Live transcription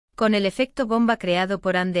Con el efecto bomba creado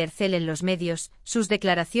por Hande Erçel en los medios, sus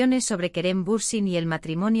declaraciones sobre Kerem Bürsin y el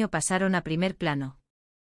matrimonio pasaron a primer plano.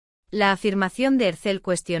 La afirmación de Erçel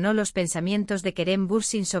cuestionó los pensamientos de Kerem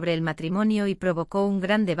Bürsin sobre el matrimonio y provocó un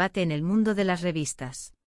gran debate en el mundo de las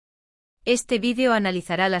revistas. Este vídeo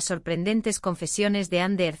analizará las sorprendentes confesiones de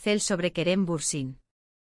Hande Erçel sobre Kerem Bürsin.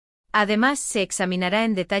 Además, se examinará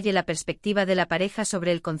en detalle la perspectiva de la pareja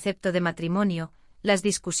sobre el concepto de matrimonio, las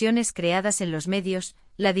discusiones creadas en los medios,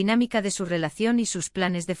 la dinámica de su relación y sus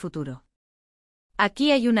planes de futuro.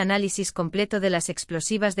 Aquí hay un análisis completo de las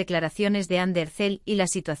explosivas declaraciones de Hande Erçel y la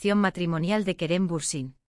situación matrimonial de Kerem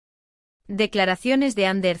Bürsin. Declaraciones de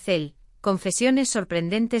Hande Erçel, confesiones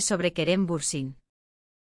sorprendentes sobre Kerem Bürsin.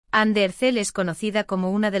 Hande Erçel es conocida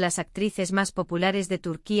como una de las actrices más populares de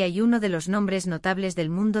Turquía y uno de los nombres notables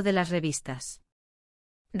del mundo de las revistas.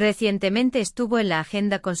 Recientemente estuvo en la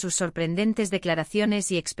agenda con sus sorprendentes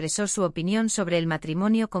declaraciones y expresó su opinión sobre el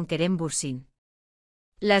matrimonio con Kerem Bürsin.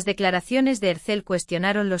 Las declaraciones de Erçel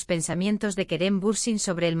cuestionaron los pensamientos de Kerem Bürsin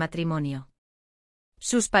sobre el matrimonio.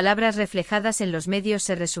 Sus palabras reflejadas en los medios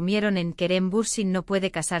se resumieron en Kerem Bürsin no puede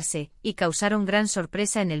casarse, y causaron gran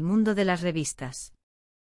sorpresa en el mundo de las revistas.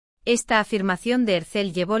 Esta afirmación de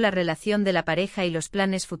Erçel llevó la relación de la pareja y los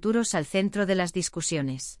planes futuros al centro de las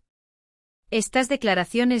discusiones. Estas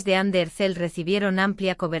declaraciones de Hande Erçel recibieron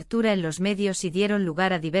amplia cobertura en los medios y dieron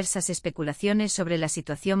lugar a diversas especulaciones sobre la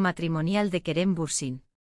situación matrimonial de Kerem Bürsin.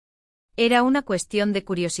 Era una cuestión de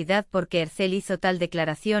curiosidad por qué Erçel hizo tal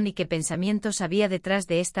declaración y qué pensamientos había detrás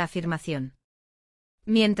de esta afirmación.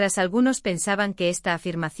 Mientras algunos pensaban que esta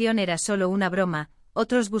afirmación era solo una broma,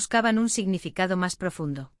 otros buscaban un significado más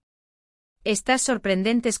profundo. Estas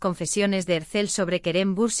sorprendentes confesiones de Erçel sobre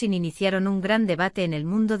Kerem Bürsin iniciaron un gran debate en el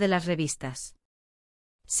mundo de las revistas.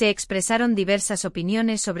 Se expresaron diversas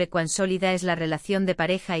opiniones sobre cuán sólida es la relación de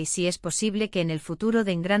pareja y si es posible que en el futuro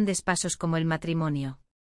den grandes pasos como el matrimonio.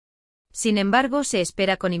 Sin embargo, se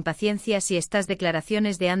espera con impaciencia si estas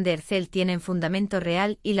declaraciones de Hande Erçel tienen fundamento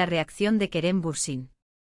real y la reacción de Kerem Bürsin.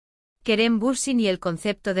 Kerem Bürsin y el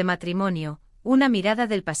concepto de matrimonio, una mirada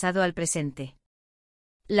del pasado al presente.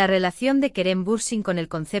 La relación de Kerem Bürsin con el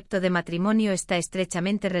concepto de matrimonio está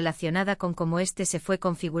estrechamente relacionada con cómo éste se fue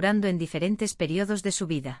configurando en diferentes periodos de su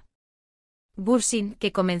vida. Bürsin,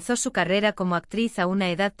 que comenzó su carrera como actriz a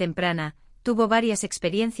una edad temprana, tuvo varias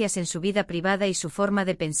experiencias en su vida privada y su forma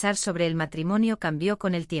de pensar sobre el matrimonio cambió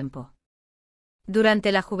con el tiempo.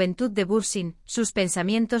 Durante la juventud de Bürsin, sus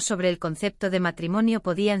pensamientos sobre el concepto de matrimonio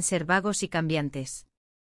podían ser vagos y cambiantes.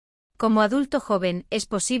 Como adulto joven, es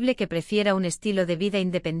posible que prefiera un estilo de vida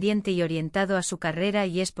independiente y orientado a su carrera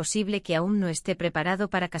y es posible que aún no esté preparado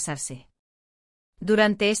para casarse.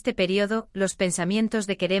 Durante este periodo, los pensamientos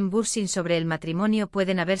de Kerem Bürsin sobre el matrimonio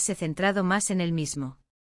pueden haberse centrado más en él mismo.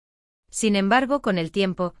 Sin embargo, con el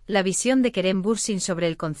tiempo, la visión de Kerem Bürsin sobre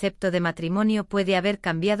el concepto de matrimonio puede haber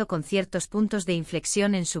cambiado con ciertos puntos de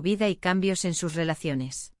inflexión en su vida y cambios en sus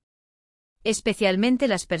relaciones. Especialmente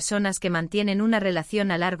las personas que mantienen una relación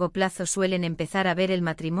a largo plazo suelen empezar a ver el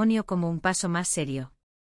matrimonio como un paso más serio.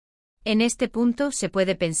 En este punto se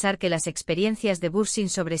puede pensar que las experiencias de Bürsin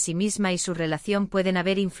sobre sí misma y su relación pueden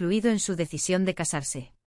haber influido en su decisión de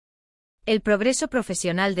casarse. El progreso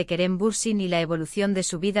profesional de Kerem Bürsin y la evolución de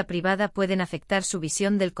su vida privada pueden afectar su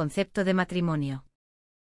visión del concepto de matrimonio.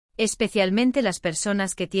 Especialmente las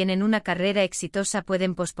personas que tienen una carrera exitosa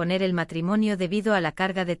pueden posponer el matrimonio debido a la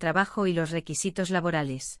carga de trabajo y los requisitos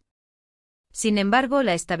laborales. Sin embargo,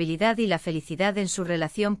 la estabilidad y la felicidad en su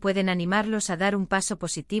relación pueden animarlos a dar un paso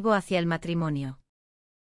positivo hacia el matrimonio.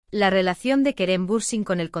 La relación de Kerem Bürsin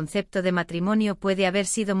con el concepto de matrimonio puede haber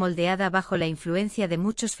sido moldeada bajo la influencia de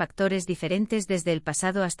muchos factores diferentes desde el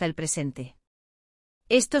pasado hasta el presente.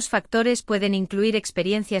 Estos factores pueden incluir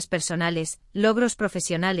experiencias personales, logros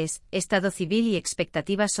profesionales, estado civil y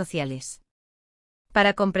expectativas sociales.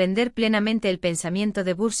 Para comprender plenamente el pensamiento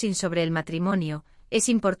de Bürsin sobre el matrimonio, es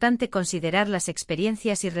importante considerar las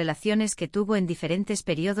experiencias y relaciones que tuvo en diferentes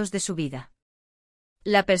periodos de su vida.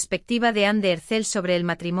 La perspectiva de Hande Erçel sobre el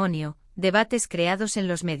matrimonio, debates creados en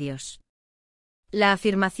los medios. La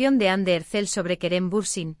afirmación de Hande Erçel sobre Kerem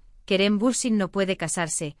Bürsin no puede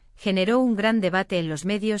casarse, generó un gran debate en los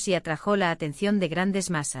medios y atrajo la atención de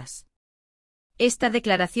grandes masas. Esta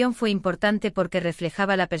declaración fue importante porque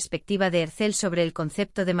reflejaba la perspectiva de Erçel sobre el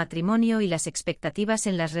concepto de matrimonio y las expectativas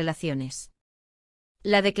en las relaciones.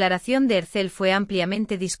 La declaración de Erçel fue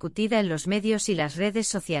ampliamente discutida en los medios y las redes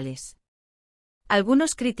sociales.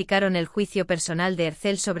 Algunos criticaron el juicio personal de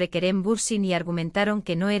Erçel sobre Kerem Bürsin y argumentaron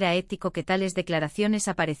que no era ético que tales declaraciones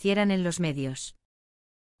aparecieran en los medios.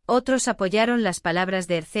 Otros apoyaron las palabras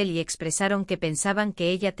de Erçel y expresaron que pensaban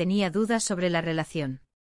que ella tenía dudas sobre la relación.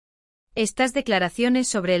 Estas declaraciones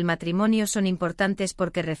sobre el matrimonio son importantes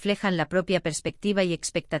porque reflejan la propia perspectiva y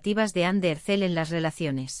expectativas de Hande Erçel en las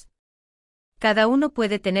relaciones. Cada uno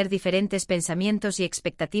puede tener diferentes pensamientos y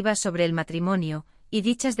expectativas sobre el matrimonio, y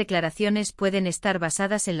dichas declaraciones pueden estar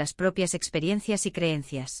basadas en las propias experiencias y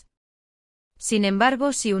creencias. Sin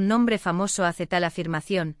embargo, si un nombre famoso hace tal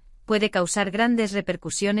afirmación, puede causar grandes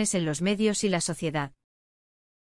repercusiones en los medios y la sociedad.